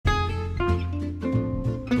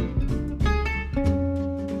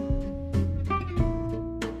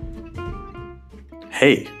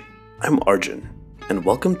Hey, I'm Arjun, and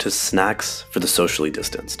welcome to Snacks for the Socially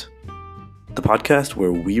Distanced, the podcast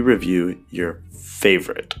where we review your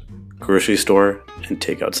favorite grocery store and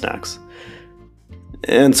takeout snacks,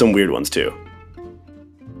 and some weird ones too.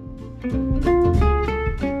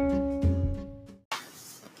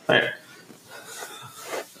 Hi.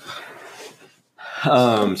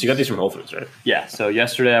 So you got these from Whole Foods, right? Yeah. So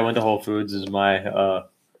yesterday I went to Whole Foods. This is my,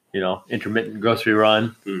 intermittent grocery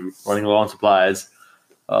run, running low on supplies.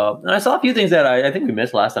 And I saw a few things that I think we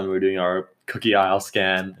missed last time we were doing our cookie aisle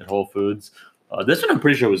scan at Whole Foods. This one I'm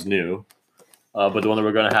pretty sure was new, but the one that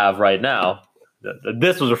we're going to have right now,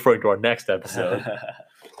 this was referring to our next episode.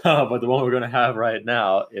 But the one we're going to have right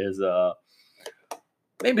now is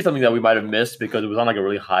maybe something that we might have missed because it was on like a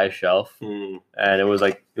really high shelf, and it was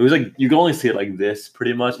like you could only see it like this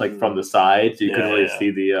pretty much, like from the side, so you couldn't really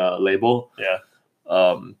see the label. Yeah.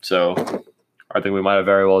 So I think we might have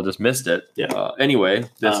very well just missed it. Yeah. Anyway,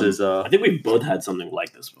 this is I think we both had something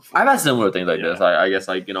like this before. I've had similar things like Yeah. this. I guess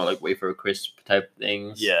like like wafer crisp type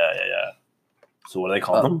things. Yeah. So what do they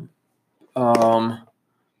call them?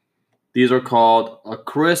 These are called a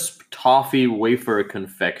crisp toffee wafer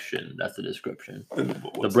confection. That's the description.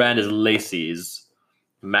 The brand is Lacey's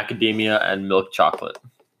macadamia and milk chocolate.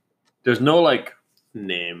 There's no like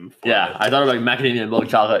name. For yeah, it. I thought it was like macadamia and milk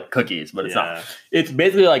chocolate cookies, but it's not. It's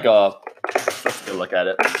basically like a let's go look at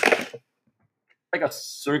it. Like a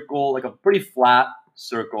circle, like a pretty flat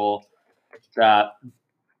circle that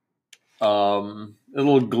a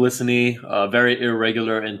little glistening, very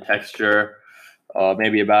irregular in texture.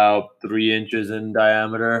 Maybe about 3 inches in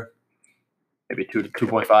diameter, maybe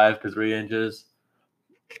 2.5 to 3 inches.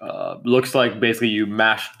 Looks like basically you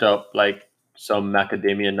mashed up like some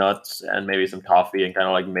macadamia nuts and maybe some toffee and kind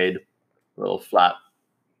of like made a little flat.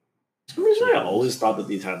 For some reason, I always thought that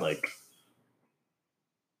these had like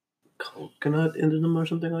coconut into them or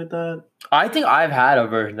something like that. I think I've had a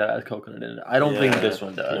version that has coconut in it. I don't think this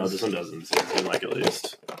one does. No, this one doesn't seem like, at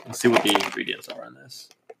least. Let's see what the ingredients are on this.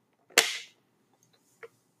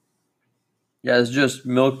 Yeah, it's just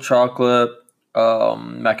milk chocolate,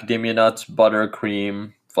 macadamia nuts, butter,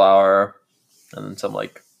 cream, flour, and then some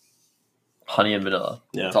like honey and vanilla.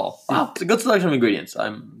 Yeah. That's all. Wow, it's a good selection of ingredients.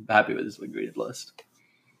 I'm happy with this ingredient list.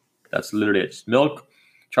 That's literally it. It's milk,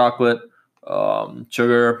 chocolate,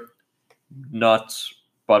 sugar, nuts,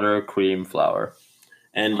 butter, cream, flour.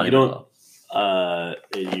 And honey, you don't.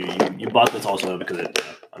 You bought this also because it,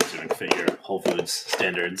 I'm assuming, fit your Whole Foods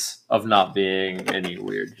standards Of not being any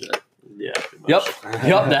weird shit. Yeah. Pretty Yep. much.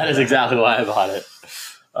 Yep, that is exactly why I bought it.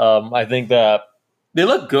 I think that they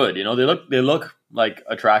look good. They look like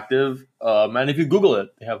attractive. And if you Google it,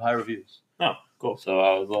 they have high reviews. Oh, cool. So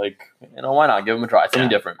I was like, why not give them a try? Something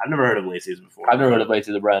different. I've never heard of Lacey's before. I've never heard of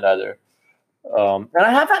Lacey the brand either. And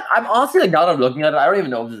I have had. I'm honestly like now that I'm looking at it, I don't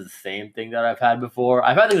even know if this is the same thing that I've had before.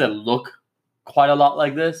 I've had things that look quite a lot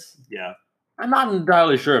like this. Yeah. I'm not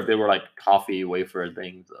entirely sure if they were like toffee wafer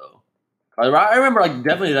things though. I remember like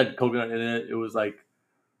definitely that coconut in it. It was like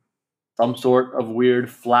some sort of weird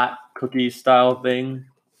flat cookie style thing,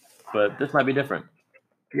 but this might be different.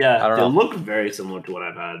 Yeah, I don't they know. look very similar to what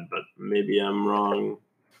I've had, but maybe I'm wrong.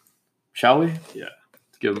 Shall we? Yeah.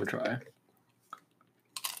 Let's give them a try.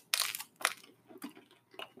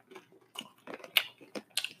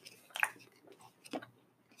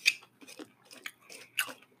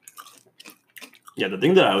 Yeah, the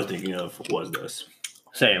thing that I was thinking of was this.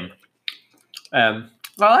 Same. I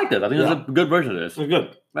like this. I think Yeah. it's a good version of this. It's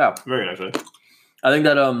good. Yeah. Very good, actually. I think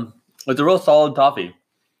that it's a real solid toffee.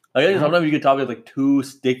 I think sometimes you get toffee that's like too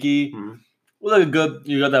sticky. Mhm. Well, like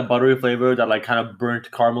you got that buttery flavor, that like kind of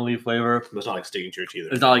burnt caramely flavor. But it's not like sticking to your teeth.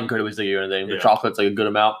 It's not like incredibly sticky or anything. The Yeah. chocolate's like a good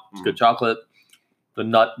amount. It's good chocolate. The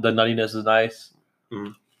nuttiness is nice.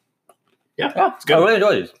 Yeah, Yeah, it's good. I really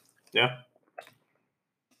enjoy these. Yeah.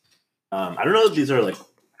 I don't know if these are like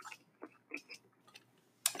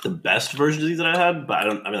the best versions of these that I had, but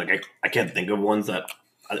I can't think of ones that.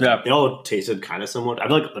 Yeah. They all tasted kind of similar. I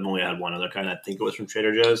feel like I've only had one other kind. I think it was from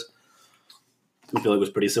Trader Joe's. I feel like it was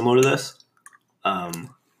pretty similar to this.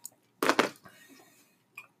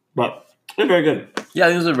 But they're very good. Yeah,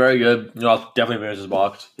 these are very good. I'll definitely finish this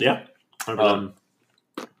box. Yeah. 100%.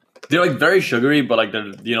 They're like very sugary, but like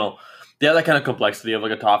they're they have that kind of complexity of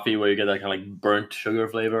like a toffee where you get that kind of like burnt sugar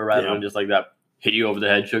flavor rather than just like that hit you over the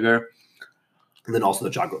head sugar. And then also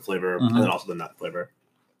the chocolate flavor, and then also the nut flavor.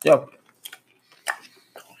 Yep.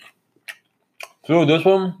 So this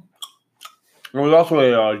one, there was also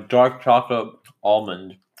a dark chocolate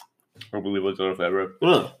almond, I believe was the other flavor,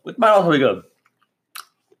 Ugh. which might also be good.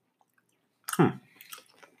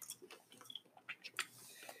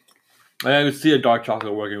 I can see a dark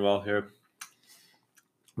chocolate working well here.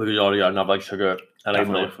 Because you already got enough like sugar and like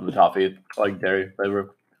Definitely. milk from the toffee, like dairy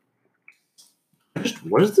flavor.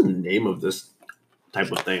 What is the name of this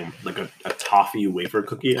type of thing? Like a toffee wafer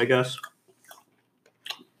cookie, I guess.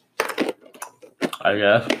 I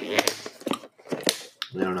guess.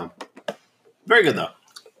 I don't know. Very good though.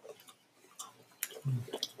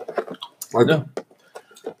 Yeah.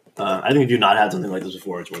 I think if you've not had something like this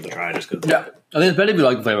before, it's worth a try. Just because. Yeah. I think it's better if you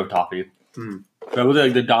like the flavor of toffee. Mm. So was it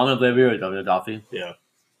like the dominant flavor or dominant toffee? Yeah.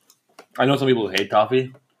 I know some people hate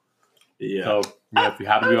toffee. Yeah. So if you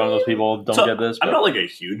happen to be one of those people, don't So, get this. I'm but- not like a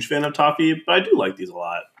huge fan of toffee, but I do like these a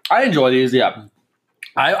lot. I enjoy these, yeah.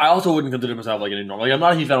 I also wouldn't consider myself like any normal. Like I'm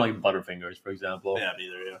not a huge fan of like Butterfingers, for example. Yeah,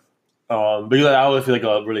 neither. Yeah. Because I always feel like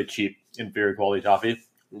a really cheap, inferior quality toffee.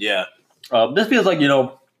 Yeah. This feels like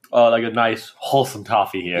like a nice, wholesome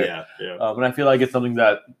toffee here. Yeah. Yeah. And I feel like it's something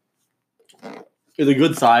that is a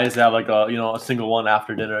good size to have like a single one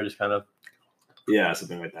after dinner, just kind of Yeah.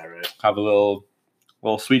 Something like that, right? have a little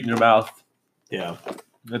sweet in your mouth. Yeah.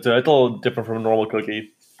 It's a little different from a normal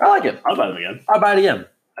cookie. I like it. I'll buy them again. I'll buy it again.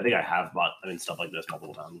 I think I have bought stuff like this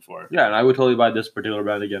multiple times before. Yeah, and I would totally buy this particular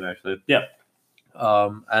brand again, actually. Yeah.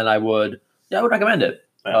 And I would recommend it.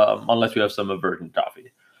 Yeah. Unless you have some aversion to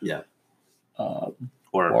toffee. Yeah. Or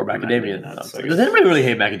Or macadamia nuts. I Does guess. anybody really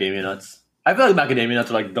hate macadamia nuts? I feel like macadamia nuts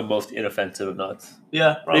are like the most inoffensive of nuts.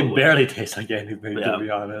 Yeah. They Probably. barely taste like anything, Yeah. to be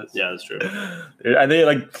honest. Yeah, that's true. And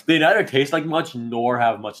they neither taste like much nor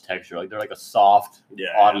have much texture. Like they're like a soft, Yeah.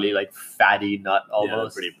 oddly like fatty nut Yeah, they're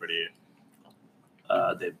almost. pretty.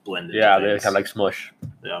 They blend. Into Yeah, they things. kind of like smush.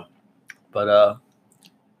 Yeah. But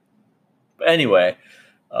anyway,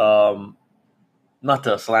 not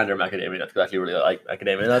to slander macadamia nuts because I actually really like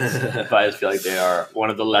macadamia nuts, but I just feel like they are one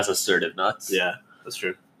of the less assertive nuts. Yeah, that's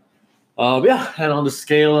true. Yeah, and on the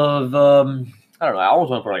scale of I don't know, I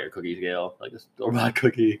almost want to put like a cookie scale, like a store-bought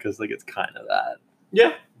cookie, because like it's kind of that.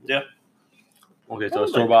 Yeah. Okay, so Oh, a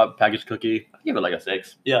store-bought packaged cookie, I give it like a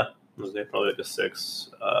 6. Yeah. Okay, probably like a 6.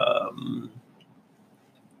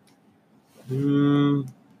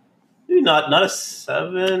 Maybe not a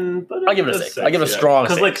 7, but I'll give it a 6. I give it a strong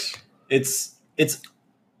 6. Because like it's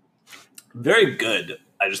very good.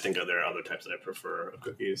 I just think there are other types that I prefer of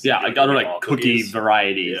cookies. Yeah, like other like All cookie cookies.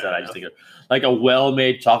 varieties Yeah, that I just think of. Like a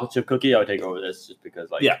well-made chocolate chip cookie, I would take over this just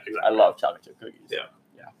because like Yeah, exactly. I love chocolate chip cookies. Yeah.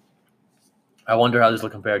 I wonder how this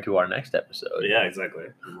will compare to our next episode. Yeah, exactly.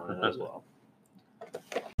 As well.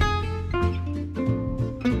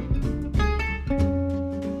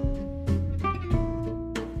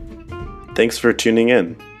 Thanks for tuning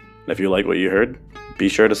in. And if you like what you heard, be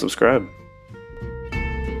sure to subscribe.